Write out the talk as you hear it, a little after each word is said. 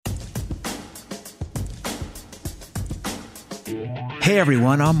Hey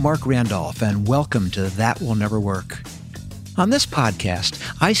everyone, I'm Mark Randolph, and welcome to That Will Never Work. On this podcast,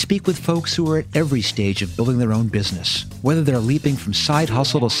 I speak with folks who are at every stage of building their own business, whether they're leaping from side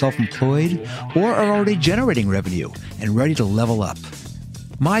hustle to self-employed or are already generating revenue and ready to level up.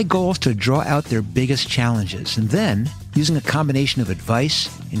 My goal is to draw out their biggest challenges and then, using a combination of advice,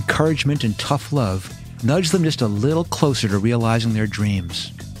 encouragement, and tough love, nudge them just a little closer to realizing their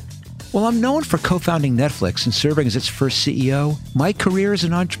dreams. While I'm known for co-founding Netflix and serving as its first CEO, my career as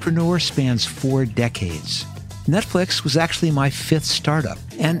an entrepreneur spans 4 decades. Netflix was actually my 5th startup,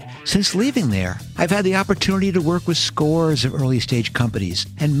 and since leaving there, I've had the opportunity to work with scores of early-stage companies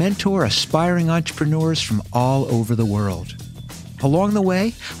and mentor aspiring entrepreneurs from all over the world. Along the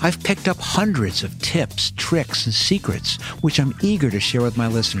way, I've picked up hundreds of tips, tricks, and secrets, which I'm eager to share with my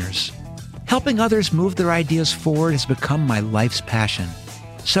listeners. Helping others move their ideas forward has become my life's passion.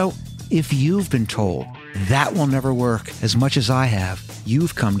 So, if you've been told that will never work as much as I have,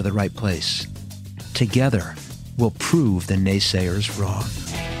 you've come to the right place. Together, we'll prove the naysayers wrong.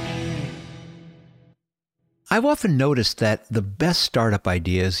 I've often noticed that the best startup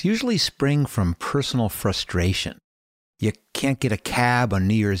ideas usually spring from personal frustration. You can't get a cab on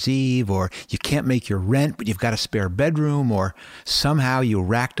New Year's Eve, or you can't make your rent, but you've got a spare bedroom, or somehow you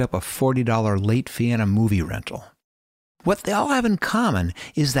racked up a $40 late fee on a movie rental. What they all have in common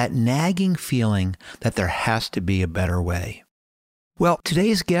is that nagging feeling that there has to be a better way. Well,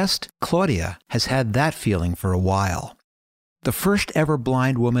 today's guest, Claudia, has had that feeling for a while. The first ever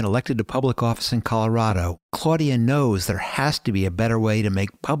blind woman elected to public office in Colorado, Claudia knows there has to be a better way to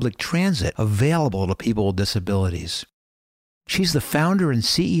make public transit available to people with disabilities. She's the founder and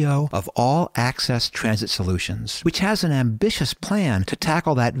CEO of All Access Transit Solutions, which has an ambitious plan to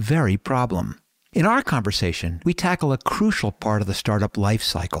tackle that very problem. In our conversation, we tackle a crucial part of the startup life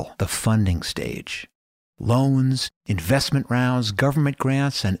cycle, the funding stage. Loans, investment rounds, government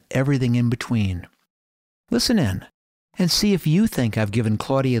grants, and everything in between. Listen in and see if you think I've given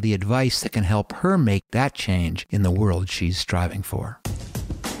Claudia the advice that can help her make that change in the world she's striving for.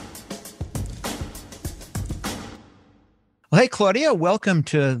 Well, hey, Claudia, welcome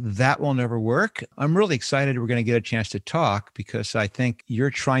to That Will Never Work. I'm really excited we're going to get a chance to talk because I think you're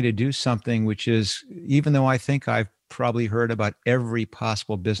trying to do something which is, even though I think I've probably heard about every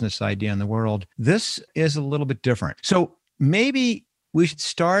possible business idea in the world, this is a little bit different. So maybe we should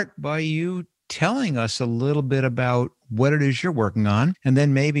start by you telling us a little bit about what it is you're working on, and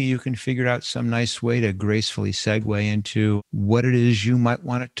then maybe you can figure out some nice way to gracefully segue into what it is you might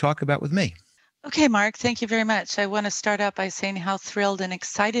want to talk about with me. Okay, Mark, thank you very much. I want to start out by saying how thrilled and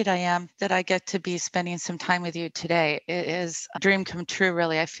excited I am that I get to be spending some time with you today. It is a dream come true,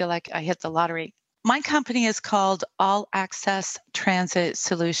 really. I feel like I hit the lottery. My company is called All Access Transit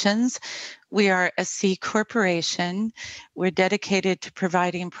Solutions. We are a C corporation. We're dedicated to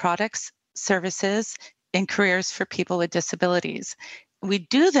providing products, services, and careers for people with disabilities. We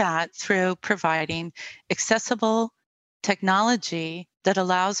do that through providing accessible technology that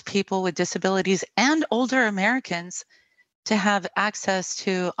allows people with disabilities and older Americans to have access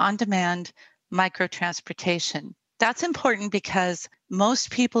to on-demand microtransportation. That's important because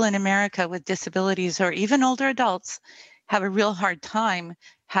most people in America with disabilities or even older adults have a real hard time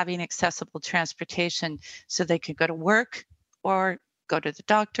having accessible transportation so they could go to work or go to the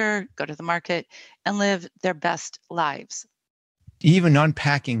doctor, go to the market, and live their best lives. Even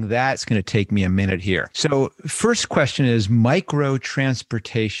unpacking that's going to take me a minute here. So first question is micro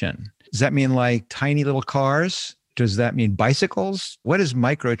transportation. Does that mean like tiny little cars? Does that mean bicycles? What is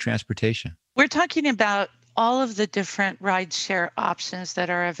micro transportation? We're talking about all of the different rideshare options that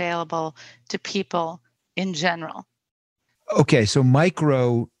are available to people in general. Okay, so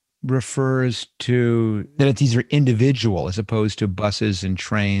micro refers to that these are individual as opposed to buses and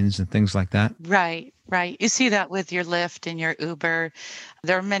trains and things like that? Right. You see that with your Lyft and your Uber.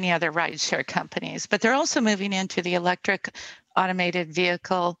 There are many other rideshare companies, but they're also moving into the electric automated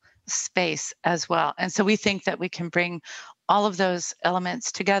vehicle space as well. And so we think that we can bring all of those elements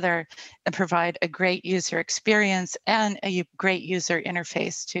together and provide a great user experience and a great user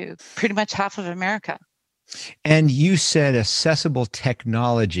interface to pretty much half of America. And you said accessible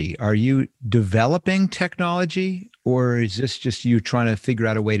technology. Are you developing technology, or is this just you trying to figure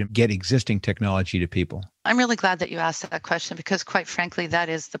out a way to get existing technology to people? I'm really glad that you asked that question because, quite frankly, that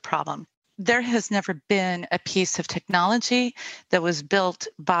is the problem. There has never been a piece of technology that was built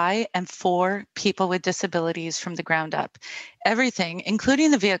by and for people with disabilities from the ground up. Everything, including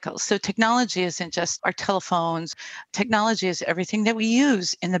the vehicles. So technology isn't just our telephones. Technology is everything that we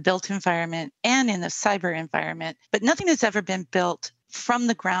use in the built environment and in the cyber environment. But nothing has ever been built from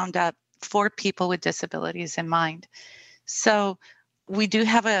the ground up for people with disabilities in mind. So We do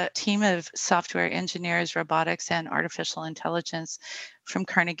have a team of software engineers, robotics, and artificial intelligence from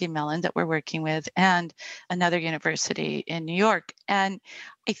Carnegie Mellon that we're working with, and another university in New York. And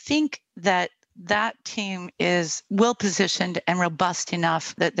I think that team is well positioned and robust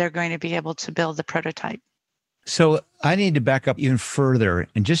enough that they're going to be able to build the prototype. So I need to back up even further.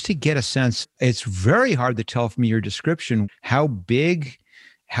 And just to get a sense, it's very hard to tell from your description how big,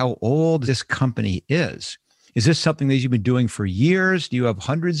 how old this company is. Is this something that you've been doing for years? Do you have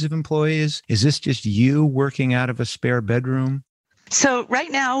hundreds of employees? Is this just you working out of a spare bedroom? So right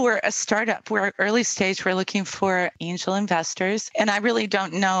now we're a startup. We're early stage. We're looking for angel investors. And I really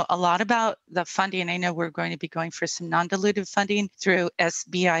don't know a lot about the funding. I know we're going to be going for some non-dilutive funding through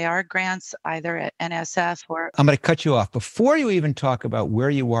SBIR grants, either at NSF or... I'm going to cut you off. Before you even talk about where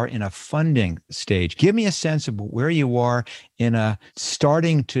you are in a funding stage, give me a sense of where you are in a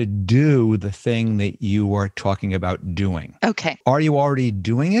starting to do the thing that you are talking about doing. Okay. Are you already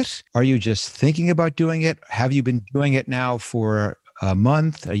doing it? Are you just thinking about doing it? Have you been doing it now for a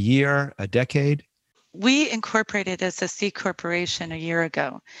month, a year, a decade? We incorporated as a C corporation a year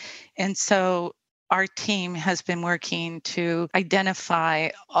ago. And so our team has been working to identify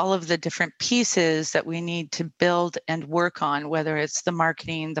all of the different pieces that we need to build and work on, whether it's the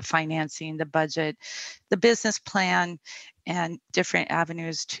marketing, the financing, the budget, the business plan, and different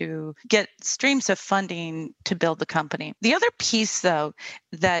avenues to get streams of funding to build the company. The other piece, though,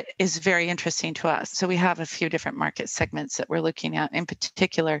 that is very interesting to us, so we have a few different market segments that we're looking at. In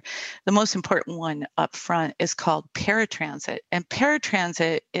particular, the most important one up front is called paratransit. And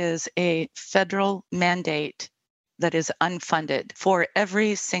paratransit is a federal mandate that is unfunded for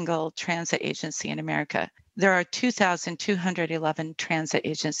every single transit agency in America. There are 2,211 transit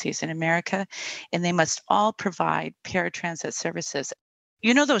agencies in America, and they must all provide paratransit services.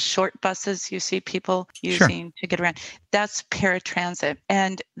 You know those short buses you see people using to get around? That's paratransit.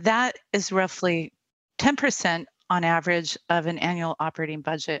 And that is roughly 10% on average of an annual operating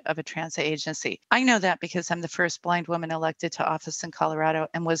budget of a transit agency. I know that because I'm the first blind woman elected to office in Colorado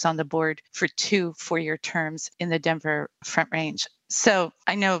and was on the board for 2 four-year terms in the Denver Front Range. So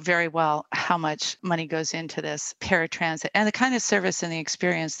I know very well how much money goes into this paratransit and the kind of service and the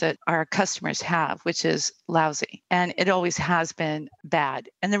experience that our customers have, which is lousy. And it always has been bad.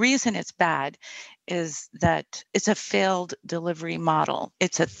 And the reason it's bad is that it's a failed delivery model.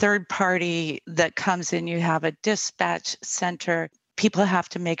 It's a third party that comes in. You have a dispatch center. People have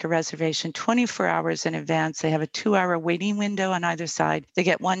to make a reservation 24 hours in advance. They have a 2-hour waiting window on either side. They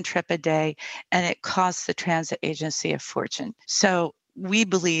get 1 trip a day, and it costs the transit agency a fortune. So we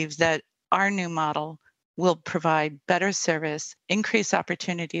believe that our new model will provide better service, increase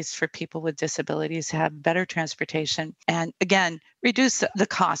opportunities for people with disabilities to have better transportation, and again, reduce the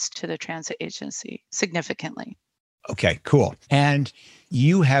cost to the transit agency significantly. Okay, cool. And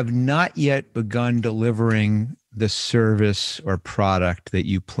you have not yet begun delivering the service or product that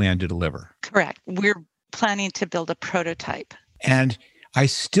you plan to deliver. Correct. We're planning to build a prototype. And I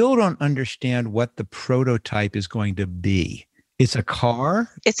still don't understand what the prototype is going to be. It's a car?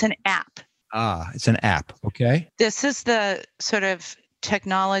 It's an app. It's an app. Okay. This is the sort of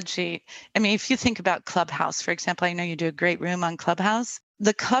technology. I mean, if you think about Clubhouse, for example, I know you do a great room on Clubhouse.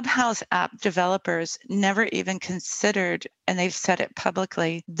 The Clubhouse app developers never even considered, and they've said it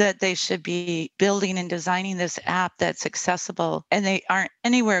publicly, that they should be building and designing this app that's accessible, and they aren't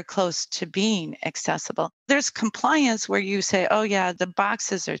anywhere close to being accessible. There's compliance where you say, oh yeah, the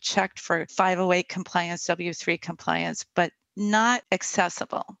boxes are checked for 508 compliance, W3 compliance, but not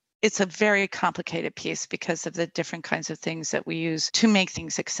accessible. It's a very complicated piece because of the different kinds of things that we use to make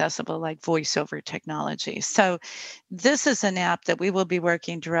things accessible, like voice over technology. So this is an app that we will be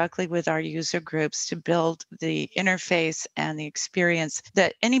working directly with our user groups to build the interface and the experience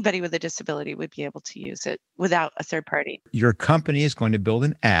that anybody with a disability would be able to use it without a third party. Your company is going to build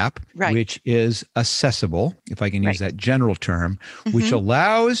an app, which is accessible, if I can use that general term, which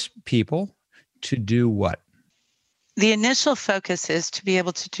allows people to do what? The initial focus is to be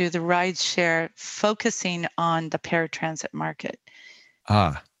able to do the ride share, focusing on the paratransit market.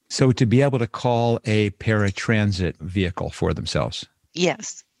 So to be able to call a paratransit vehicle for themselves.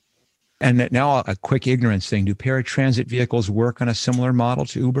 Yes. And now a quick ignorance thing. Do paratransit vehicles work on a similar model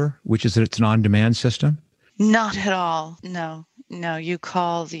to Uber, which is that it's an on-demand system? Not at all. No. You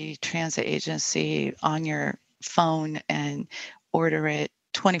call the transit agency on your phone and order it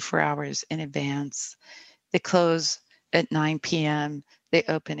 24 hours in advance. They close at 9 p.m. They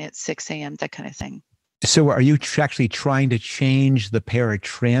open at 6 a.m., that kind of thing. So are you actually trying to change the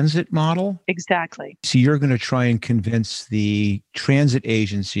paratransit model? Exactly. So you're going to try and convince the transit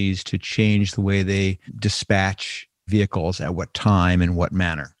agencies to change the way they dispatch vehicles at what time and what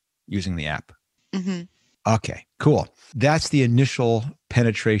manner using the app? Mm-hmm. Okay, cool. That's the initial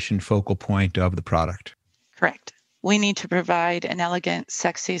penetration focal point of the product. Correct. We need to provide an elegant,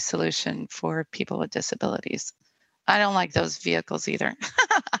 sexy solution for people with disabilities. I don't like those vehicles either.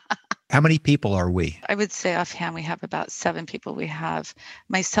 How many people are we? I would say offhand, we have about 7 people. We have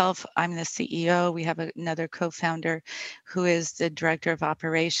myself, I'm the CEO. We have another co-founder who is the director of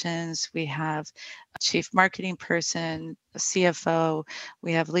operations. We have a chief marketing person, a CFO.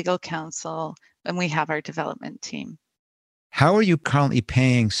 We have legal counsel, and we have our development team. How are you currently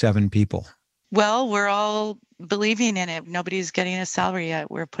paying 7 people? Well, we're all believing in it. Nobody's getting a salary yet.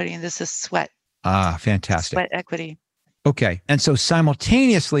 We're putting this as sweat. Fantastic. Sweat equity. Okay. And so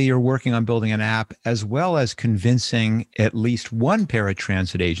simultaneously, you're working on building an app as well as convincing at least one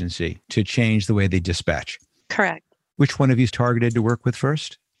paratransit agency to change the way they dispatch. Correct. Which one have you targeted to work with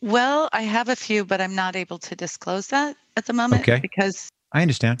first? Well, I have a few, but I'm not able to disclose that at the moment because... I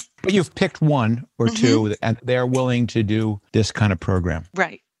understand. But you've picked one or two and they're willing to do this kind of program.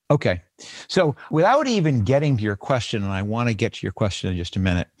 Right. Okay. So without even getting to your question, and I want to get to your question in just a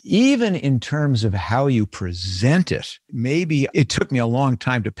minute, even in terms of how you present it, maybe it took me a long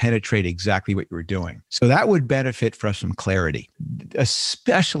time to penetrate exactly what you were doing. So that would benefit from some clarity,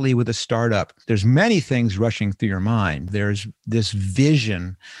 especially with a startup. There's many things rushing through your mind. There's this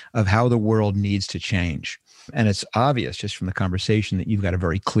vision of how the world needs to change. And it's obvious just from the conversation that you've got a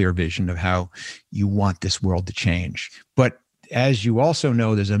very clear vision of how you want this world to change. But as you also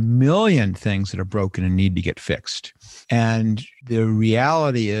know, there's a million things that are broken and need to get fixed. And the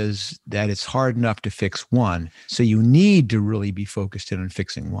reality is that it's hard enough to fix one. So you need to really be focused in on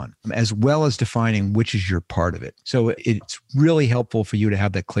fixing one, as well as defining which is your part of it. So it's really helpful for you to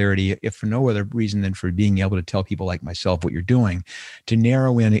have that clarity, if for no other reason than for being able to tell people like myself what you're doing, to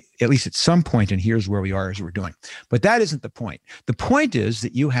narrow in, at least at some point, and here's where we are as we're doing. But that isn't the point. The point is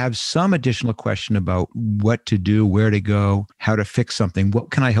that you have some additional question about what to do, where to go, how to fix something.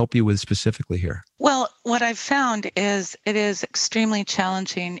 What can I help you with specifically here? Well, what I've found is it is extremely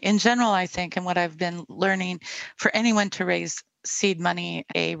challenging in general, I think, and what I've been learning for anyone to raise seed money,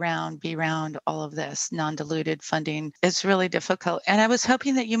 A round, B round, all of this non-diluted funding is really difficult. And I was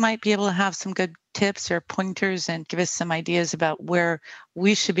hoping that you might be able to have some good tips or pointers and give us some ideas about where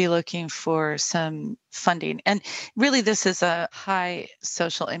we should be looking for some funding. And really, this is a high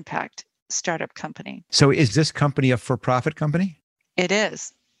social impact startup company. So is this company a for-profit company? It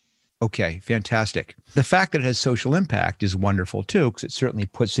is. Okay, fantastic. The fact that it has social impact is wonderful too, because it certainly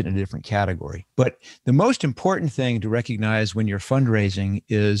puts it in a different category. But the most important thing to recognize when you're fundraising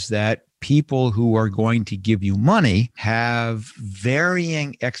is that people who are going to give you money have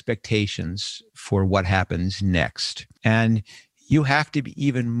varying expectations for what happens next. And you have to be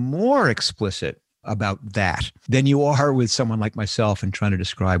even more explicit about that than you are with someone like myself and trying to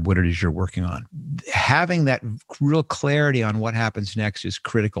describe what it is you're working on. Having that real clarity on what happens next is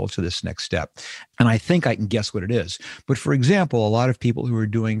critical to this next step. And I think I can guess what it is. But for example, a lot of people who are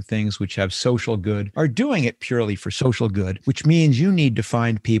doing things which have social good are doing it purely for social good, which means you need to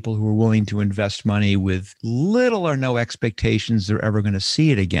find people who are willing to invest money with little or no expectations they're ever going to see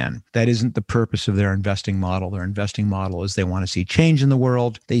it again. That isn't the purpose of their investing model. Their investing model is they want to see change in the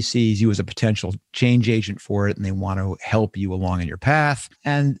world. They see you as a potential change agent for it, and they want to help you along in your path.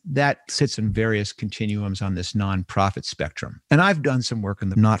 And that sits in various continuums on this nonprofit spectrum. And I've done some work in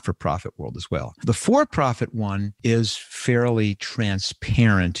the not-for-profit world as well. The for-profit one is fairly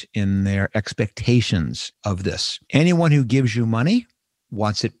transparent in their expectations of this. Anyone who gives you money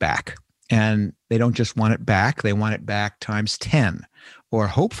wants it back. And they don't just want it back, they want it back times 10, or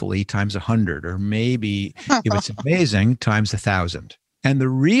hopefully times 100, or maybe, if it's amazing, times 1,000. And the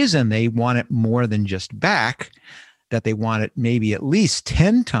reason they want it more than just back, that they want it maybe at least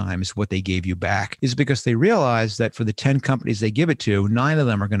 10 times what they gave you back, is because they realize that for the 10 companies they give it to, 9 of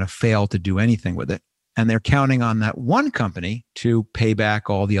them are going to fail to do anything with it. And they're counting on that one company to pay back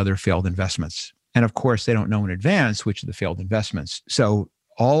all the other failed investments. And of course, they don't know in advance which are the failed investments. So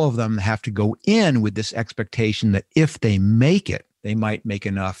all of them have to go in with this expectation that if they make it, they might make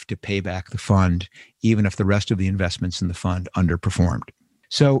enough to pay back the fund, even if the rest of the investments in the fund underperformed.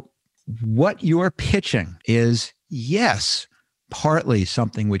 So what you're pitching is, yes, partly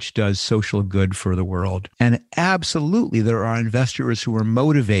something which does social good for the world. And absolutely, there are investors who are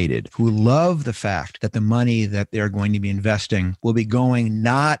motivated, who love the fact that the money that they're going to be investing will be going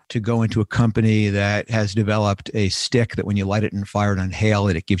not to go into a company that has developed a stick that when you light it and fire it and inhale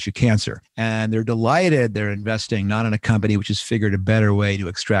it, it gives you cancer. And they're delighted they're investing not in a company which has figured a better way to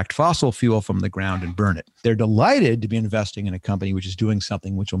extract fossil fuel from the ground and burn it. They're delighted to be investing in a company which is doing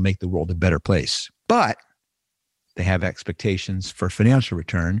something which will make the world a better place. But They have expectations for financial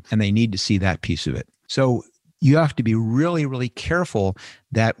return, and they need to see that piece of it. So you have to be really, really careful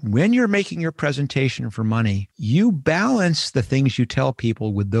that when you're making your presentation for money, you balance the things you tell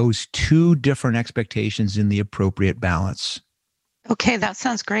people with those two different expectations in the appropriate balance. Okay, that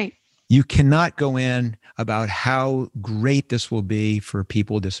sounds great. You cannot go in about how great this will be for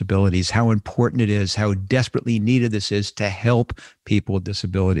people with disabilities, how important it is, how desperately needed this is to help people with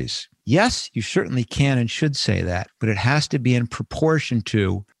disabilities. Yes, you certainly can and should say that, but it has to be in proportion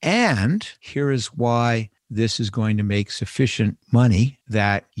to, and here is why this is going to make sufficient money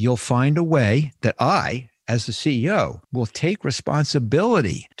that you'll find a way that I, as the CEO, will take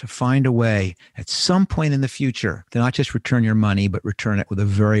responsibility to find a way at some point in the future to not just return your money, but return it with a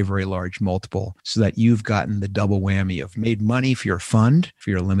very, very large multiple so that you've gotten the double whammy of made money for your fund,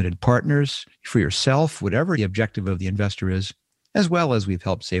 for your limited partners, for yourself, whatever the objective of the investor is, as well as we've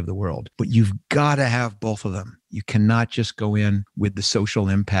helped save the world. But you've got to have both of them. You cannot just go in with the social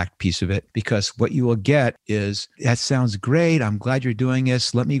impact piece of it, because what you will get is, that sounds great. I'm glad you're doing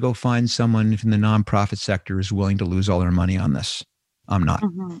this. Let me go find someone from the nonprofit sector who's willing to lose all their money on this. I'm not.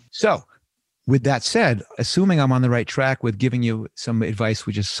 Mm-hmm. So with that said, assuming I'm on the right track with giving you some advice,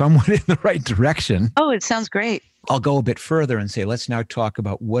 which is somewhat in the right direction. Oh, it sounds great. I'll go a bit further and say, let's now talk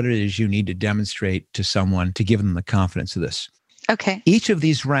about what it is you need to demonstrate to someone to give them the confidence of this. Okay. Each of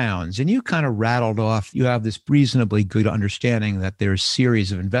these rounds, and you kind of rattled off, you have this reasonably good understanding that there's a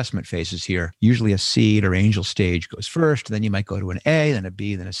series of investment phases here. Usually a seed or angel stage goes first, then you might go to an A, then a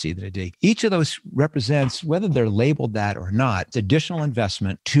B, then a C, then a D. Each of those represents, whether they're labeled that or not, it's additional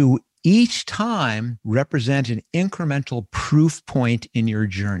investment to each time represent an incremental proof point in your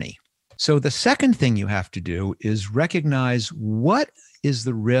journey. So the second thing you have to do is recognize, what is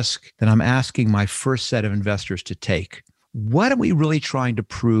the risk that I'm asking my first set of investors to take? What are we really trying to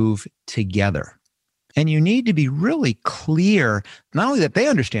prove together? And you need to be really clear, not only that they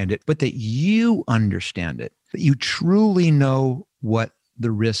understand it, but that you understand it, that you truly know what the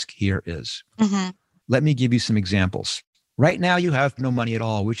risk here is. Mm-hmm. Let me give you some examples. Right now, you have no money at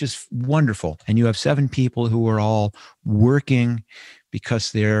all, which is wonderful. And you have 7 people who are all working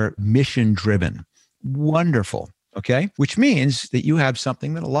because they're mission driven. Wonderful. Okay. Which means that you have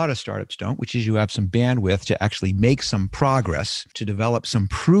something that a lot of startups don't, which is you have some bandwidth to actually make some progress, to develop some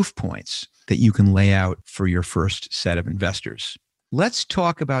proof points that you can lay out for your first set of investors. Let's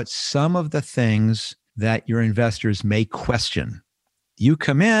talk about some of the things that your investors may question. You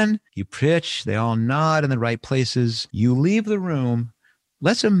come in, you pitch, they all nod in the right places. You leave the room.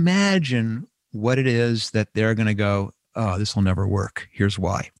 Let's imagine what it is that they're going to go, oh, this will never work. Here's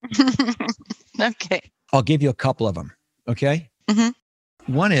why. Okay. I'll give you a couple of them, okay?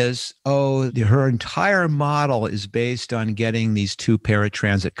 Mm-hmm. One is, her entire model is based on getting these 2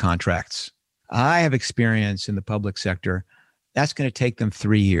 paratransit contracts. I have experience in the public sector. That's going to take them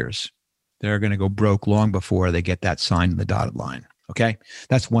 3 years. They're going to go broke long before they get that signed in the dotted line. Okay.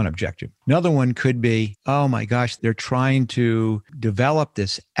 That's one objective. Another one could be, oh my gosh, they're trying to develop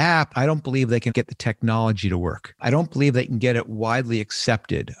this app. I don't believe they can get the technology to work. I don't believe they can get it widely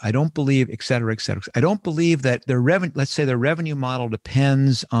accepted. I don't believe, et cetera, et cetera. I don't believe that their revenue, let's say their revenue model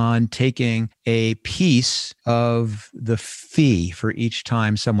depends on taking a piece of the fee for each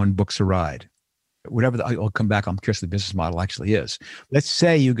time someone books a ride. Whatever, I'll come back. I'm curious what the business model actually is. Let's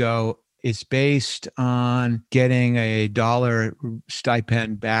say you go, it's based on getting $1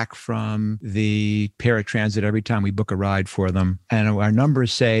 stipend back from the paratransit every time we book a ride for them. And our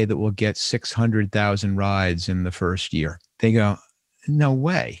numbers say that we'll get 600,000 rides in the first year. They go, no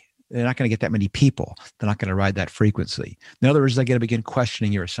way. They're not going to get that many people. They're not going to ride that frequency. In other words, they're going to begin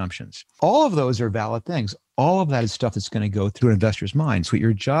questioning your assumptions. All of those are valid things. All of that is stuff that's going to go through an investor's mind. So what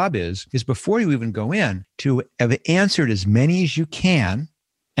your job is before you even go in, to have answered as many as you can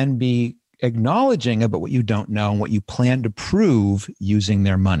and be acknowledging about what you don't know and what you plan to prove using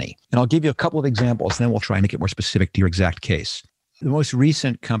their money. And I'll give you a couple of examples, and then we'll try and make it more specific to your exact case. The most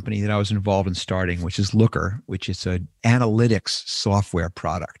recent company that I was involved in starting, which is Looker, which is an analytics software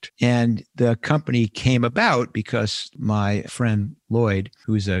product. And the company came about because my friend Lloyd,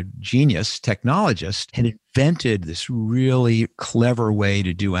 who's a genius technologist, had invented this really clever way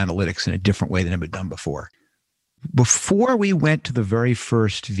to do analytics in a different way than had been done before. Before we went to the very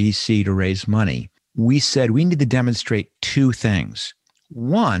first VC to raise money, we said we need to demonstrate 2 things.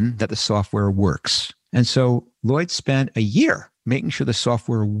 One, that the software works. And so Lloyd spent a year making sure the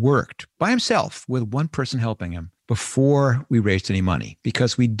software worked by himself with one person helping him before we raised any money,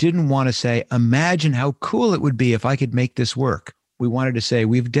 because we didn't want to say, imagine how cool it would be if I could make this work. We wanted to say,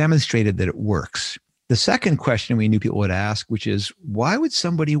 we've demonstrated that it works. The second question we knew people would ask, which is, why would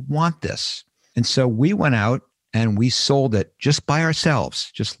somebody want this? And so we went out And we sold it just by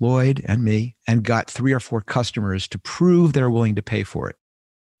ourselves, just Lloyd and me, and got 3 or 4 customers to prove they're willing to pay for it.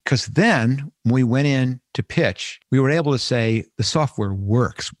 Because then when we went in to pitch, we were able to say the software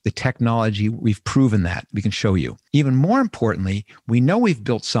works. The technology, we've proven that. We can show you. Even more importantly, we know we've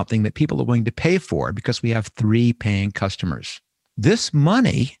built something that people are willing to pay for because we have 3 paying customers. This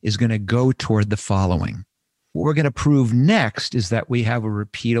money is going to go toward the following. What we're going to prove next is that we have a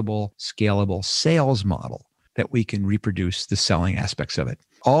repeatable, scalable sales model that we can reproduce the selling aspects of it.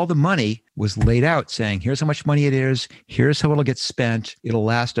 All the money was laid out saying, here's how much money it is. Here's how it'll get spent. It'll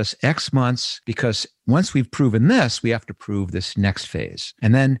last us X months, because once we've proven this, we have to prove this next phase.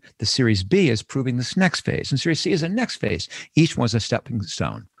 And then the Series B is proving this next phase. And Series C is the next phase. Each one's a stepping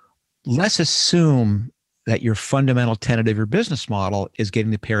stone. Let's assume that your fundamental tenet of your business model is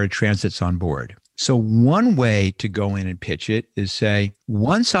getting the paratransits on board. So one way to go in and pitch it is say,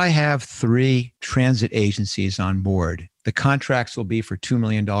 once I have 3 transit agencies on board, the contracts will be for $2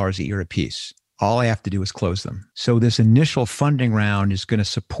 million a year apiece. All I have to do is close them. So this initial funding round is going to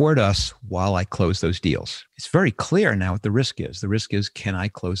support us while I close those deals. It's very clear now what the risk is. The risk is, can I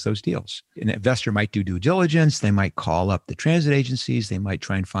close those deals? An investor might do due diligence. They might call up the transit agencies. They might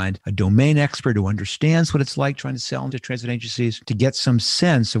try and find a domain expert who understands what it's like trying to sell into transit agencies to get some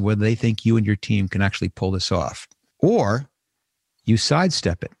sense of whether they think you and your team can actually pull this off. Or you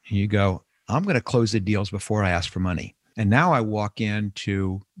sidestep it and you go, I'm going to close the deals before I ask for money. And now I walk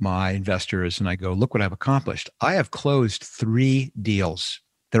into my investors and I go, look what I've accomplished. I have closed 3 deals.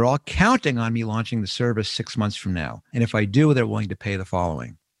 They're all counting on me launching the service 6 months from now. And if I do, they're willing to pay the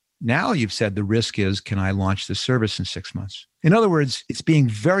following. Now you've said the risk is, can I launch the service in 6 months? In other words, it's being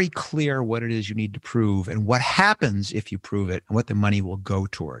very clear what it is you need to prove and what happens if you prove it and what the money will go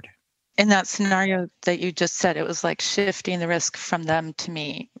toward. In that scenario that you just said, it was like shifting the risk from them to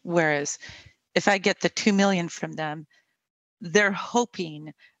me. Whereas if I get the 2 million from them, they're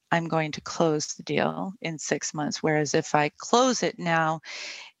hoping I'm going to close the deal in 6 months. Whereas if I close it now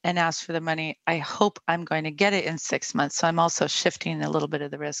and ask for the money, I hope I'm going to get it in 6 months. So I'm also shifting a little bit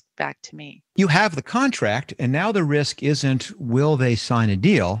of the risk back to me. You have the contract, and now the risk isn't, will they sign a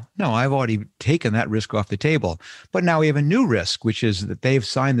deal? No, I've already taken that risk off the table. But now we have a new risk, which is that they've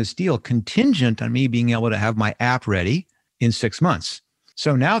signed this deal contingent on me being able to have my app ready in 6 months.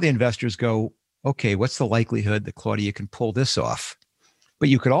 So now the investors go, okay, what's the likelihood that Claudia can pull this off? But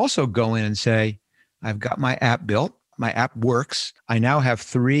you could also go in and say, I've got my app built. My app works. I now have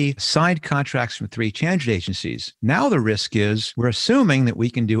 3 signed contracts from 3 transit agencies. Now the risk is, we're assuming that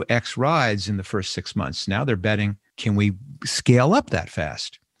we can do X rides in the first 6 months. Now they're betting, can we scale up that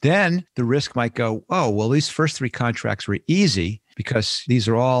fast? Then the risk might go, oh, well, these first 3 contracts were easy because these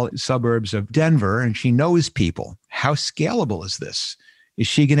are all suburbs of Denver and she knows people. How scalable is this? Is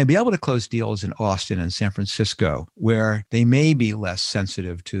she going to be able to close deals in Austin and San Francisco where they may be less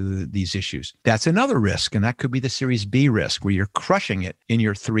sensitive to these issues? That's another risk. And that could be the Series B risk where you're crushing it in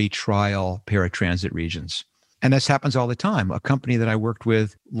your 3 trial paratransit regions. And this happens all the time. A company that I worked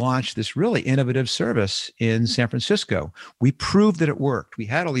with launched this really innovative service in San Francisco. We proved that it worked. We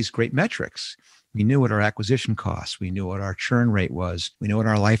had all these great metrics. We knew what our acquisition costs. We knew what our churn rate was. We knew what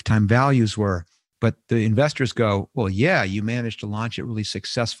our lifetime values were. But the investors go, well, yeah, you managed to launch it really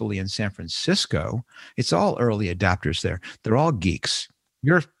successfully in San Francisco. It's all early adopters there. They're all geeks.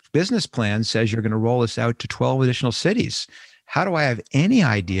 Your business plan says you're going to roll this out to 12 additional cities. How do I have any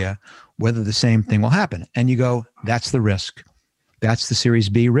idea whether the same thing will happen? And you go, that's the risk. That's the Series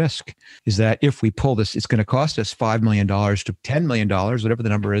B risk, is that if we pull this, it's going to cost us $5 million to $10 million, whatever the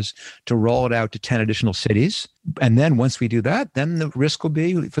number is, to roll it out to 10 additional cities. And then once we do that, then the risk will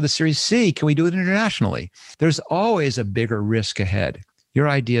be for the Series C, can we do it internationally? There's always a bigger risk ahead. Your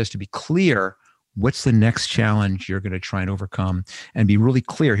idea is to be clear, what's the next challenge you're going to try and overcome, and be really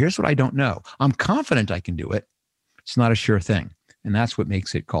clear. Here's what I don't know. I'm confident I can do it. It's not a sure thing. And that's what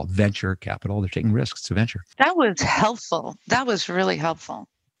makes it called venture capital. They're taking risks. It's a venture. That was helpful. That was really helpful.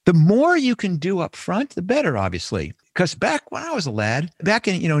 The more you can do up front, the better, obviously. Because back when I was a lad, back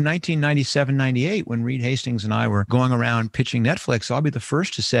in 1997, 98, when Reed Hastings and I were going around pitching Netflix, I'll be the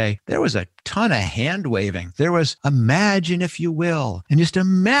first to say there was a ton of hand waving. There was imagine, if you will, and just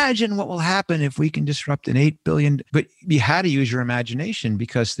imagine what will happen if we can disrupt an 8 billion. But you had to use your imagination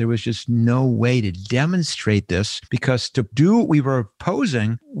because there was just no way to demonstrate this, because to do what we were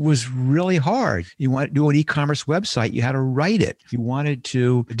proposing was really hard. You want to do an e-commerce website, you had to write it. If you wanted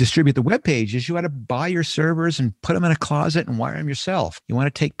to distribute the web pages, you had to buy your servers and put them in a closet and wire them yourself. You want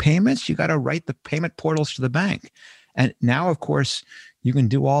to take payments, you got to write the payment portals to the bank. And now, of course, you can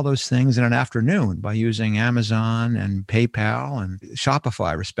do all those things in an afternoon by using Amazon and PayPal and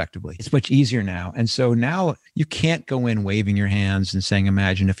Shopify, respectively. It's much easier now. And so now you can't go in waving your hands and saying,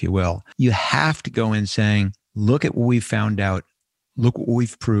 imagine if you will. You have to go in saying, look at what we've found out. Look what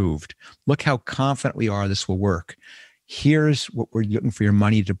we've proved. Look how confident we are this will work. Here's what we're looking for your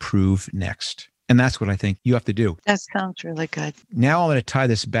money to prove next. And that's what I think you have to do. That sounds really good. Now I'm going to tie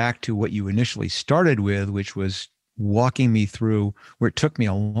this back to what you initially started with, which was walking me through where it took me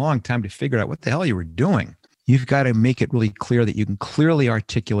a long time to figure out what the hell you were doing. You've got to make it really clear that you can clearly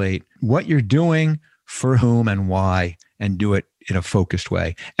articulate what you're doing, for whom and why, and do it in a focused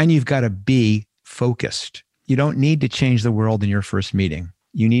way. And you've got to be focused. You don't need to change the world in your first meeting.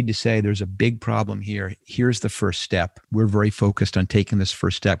 You need to say, there's a big problem here. Here's the first step. We're very focused on taking this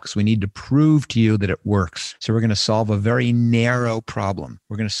first step because we need to prove to you that it works. So we're going to solve a very narrow problem.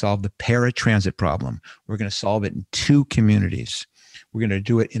 We're going to solve the paratransit problem. We're going to solve it in 2 communities. We're going to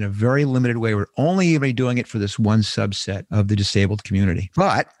do it in a very limited way. We're only going to be doing it for this one subset of the disabled community.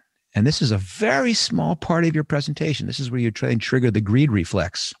 But, and this is a very small part of your presentation, this is where you try and trigger the greed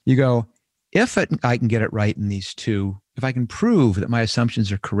reflex. You go, I can get it right in these 2, if I can prove that my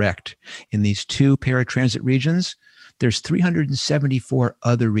assumptions are correct in these 2 paratransit regions, there's 374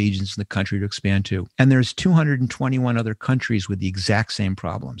 other regions in the country to expand to. And there's 221 other countries with the exact same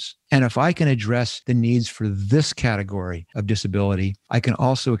problems. And if I can address the needs for this category of disability, I can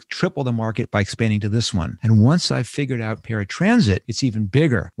also triple the market by expanding to this one. And once I've figured out paratransit, it's even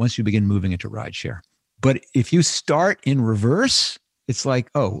bigger once you begin moving into rideshare. But if you start in reverse, it's like,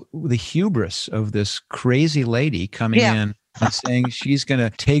 oh, the hubris of this crazy lady coming in and saying she's going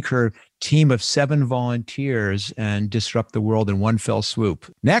to take her team of 7 volunteers and disrupt the world in one fell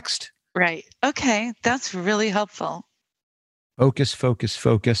swoop. Next. Right. Okay. That's really helpful. Focus, focus,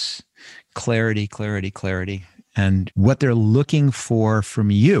 focus. Clarity, clarity, clarity. And what they're looking for from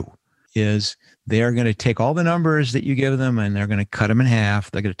you is they're going to take all the numbers that you give them and they're going to cut them in half.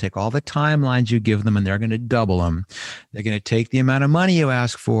 They're going to take all the timelines you give them and they're going to double them. They're going to take the amount of money you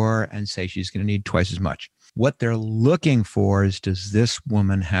ask for and say she's going to need twice as much. What they're looking for is, does this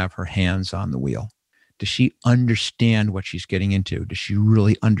woman have her hands on the wheel? Does she understand what she's getting into? Does she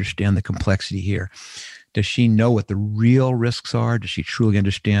really understand the complexity here? Does she know what the real risks are? Does she truly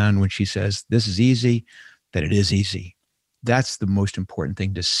understand when she says, this is easy, that it is easy? That's the most important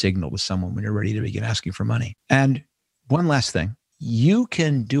thing to signal to someone when you're ready to begin asking for money. And one last thing, you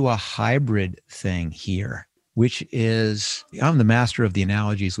can do a hybrid thing here, which is, I'm the master of the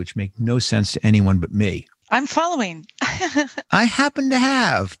analogies, which make no sense to anyone but me. I'm following. I happen to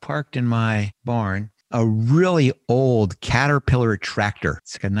have parked in my barn a really old Caterpillar tractor.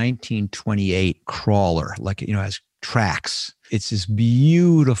 It's like a 1928 crawler, like, has tracks. It's this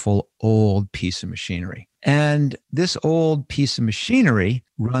beautiful old piece of machinery. And this old piece of machinery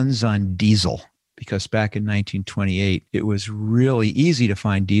runs on diesel because back in 1928, it was really easy to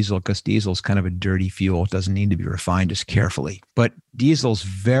find diesel because diesel is kind of a dirty fuel. It doesn't need to be refined as carefully. But diesel's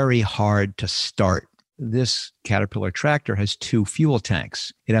very hard to start. This Caterpillar tractor has 2 fuel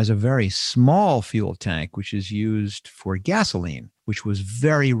tanks. It has a very small fuel tank, which is used for gasoline, which was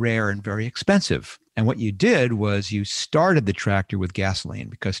very rare and very expensive. And what you did was you started the tractor with gasoline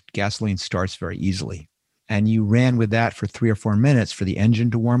because gasoline starts very easily. And you ran with that for 3 or 4 minutes for the engine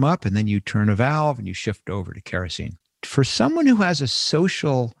to warm up, and then you turn a valve and you shift over to kerosene. For someone who has a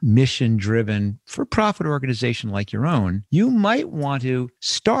social mission-driven for-profit organization like your own, you might want to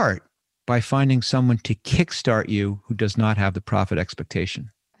start by finding someone to kickstart you who does not have the profit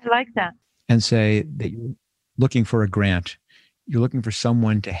expectation. I like that. And say that you're looking for a grant. You're looking for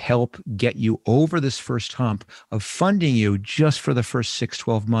someone to help get you over this first hump of funding you just for the first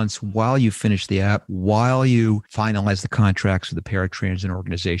 6-12 months while you finish the app, while you finalize the contracts with the paratransit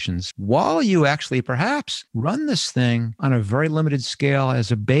organizations, while you actually perhaps run this thing on a very limited scale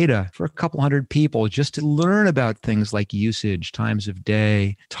as a beta for a couple hundred people just to learn about things like usage, times of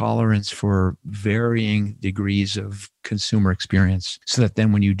day, tolerance for varying degrees of consumer experience, so that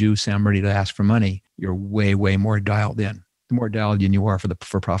then when you do say, I'm ready to ask for money, you're way, way more dialed in. The more dialed in you are for the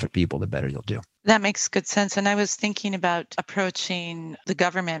for-profit people, the better you'll do. That makes good sense. And I was thinking about approaching the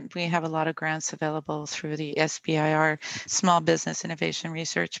government. We have a lot of grants available through the SBIR, Small Business Innovation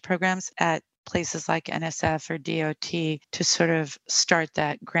Research Programs, at places like NSF or DOT to sort of start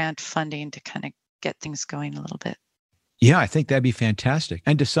that grant funding to kind of get things going a little bit. Yeah, I think that'd be fantastic.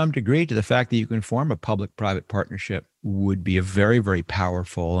 And to some degree, to the fact that you can form a public-private partnership would be a very, very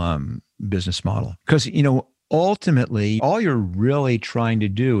powerful business model. Because, ultimately, all you're really trying to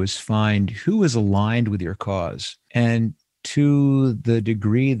do is find who is aligned with your cause. And to the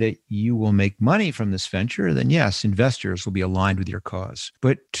degree that you will make money from this venture, then yes, investors will be aligned with your cause.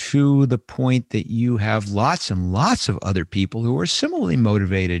 But to the point that you have lots and lots of other people who are similarly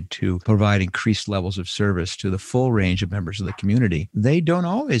motivated to provide increased levels of service to the full range of members of the community, they don't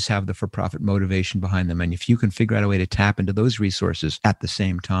always have the for-profit motivation behind them. And if you can figure out a way to tap into those resources at the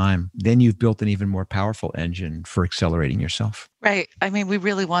same time, then you've built an even more powerful engine for accelerating yourself. Right. I mean, we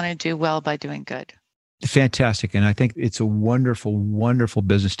really want to do well by doing good. Fantastic. And I think it's a wonderful, wonderful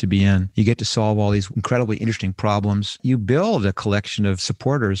business to be in. You get to solve all these incredibly interesting problems. You build a collection of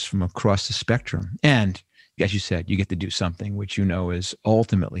supporters from across the spectrum. And as you said, you get to do something which you know is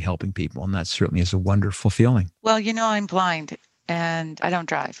ultimately helping people. And that certainly is a wonderful feeling. Well, I'm blind and I don't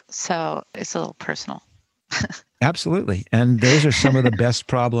drive. So it's a little personal. Absolutely. And those are some of the best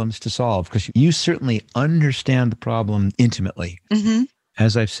problems to solve because you certainly understand the problem intimately. Mm-hmm.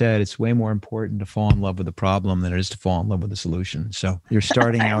 As I've said, it's way more important to fall in love with the problem than it is to fall in love with the solution. So you're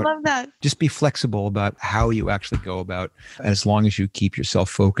starting out. I love that. Just be flexible about how you actually go about, as long as you keep yourself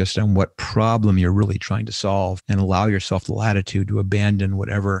focused on what problem you're really trying to solve and allow yourself the latitude to abandon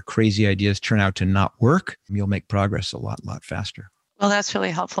whatever crazy ideas turn out to not work. You'll make progress a lot faster. Well, that's really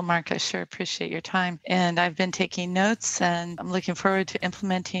helpful, Mark. I sure appreciate your time. And I've been taking notes and I'm looking forward to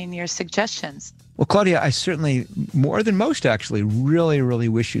implementing your suggestions. Well, Claudia, I certainly, more than most actually, really, really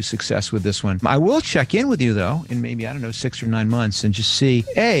wish you success with this one. I will check in with you, though, in maybe, 6 or 9 months and just see,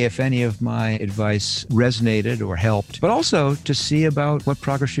 A, if any of my advice resonated or helped, but also to see about what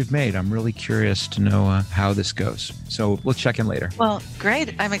progress you've made. I'm really curious to know how this goes. So we'll check in later. Well,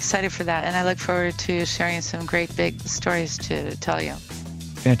 great. I'm excited for that. And I look forward to sharing some great big stories to tell you.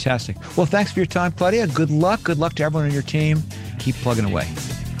 Fantastic. Well, thanks for your time, Claudia. Good luck. Good luck to everyone on your team. Keep plugging away.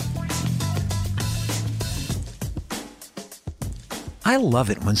 I love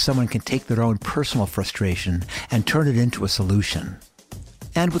it when someone can take their own personal frustration and turn it into a solution.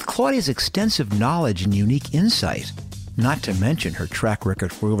 And with Claudia's extensive knowledge and unique insight, not to mention her track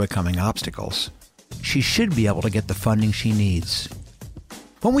record for overcoming obstacles, she should be able to get the funding she needs.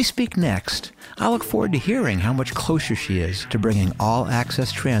 When we speak next, I look forward to hearing how much closer she is to bringing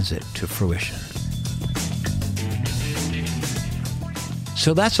all-access transit to fruition.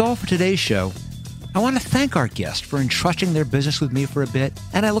 So that's all for today's show. I want to thank our guest for entrusting their business with me for a bit,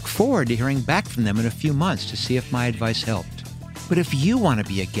 and I look forward to hearing back from them in a few months to see if my advice helped. But if you want to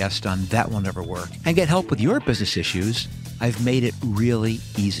be a guest on That Will Never Work and get help with your business issues, I've made it really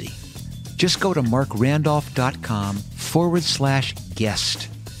easy. Just go to markrandolph.com/guest.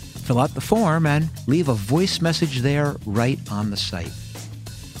 Fill out the form and leave a voice message there right on the site.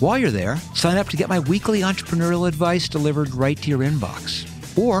 While you're there, sign up to get my weekly entrepreneurial advice delivered right to your inbox.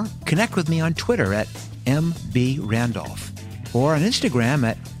 Or connect with me on Twitter at MBRandolph or on Instagram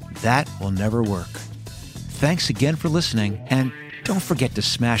at That Will Never Work. Thanks again for listening, and don't forget to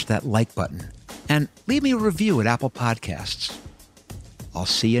smash that like button and leave me a review at Apple Podcasts. I'll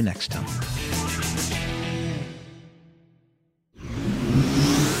see you next time.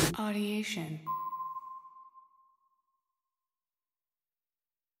 Audiation.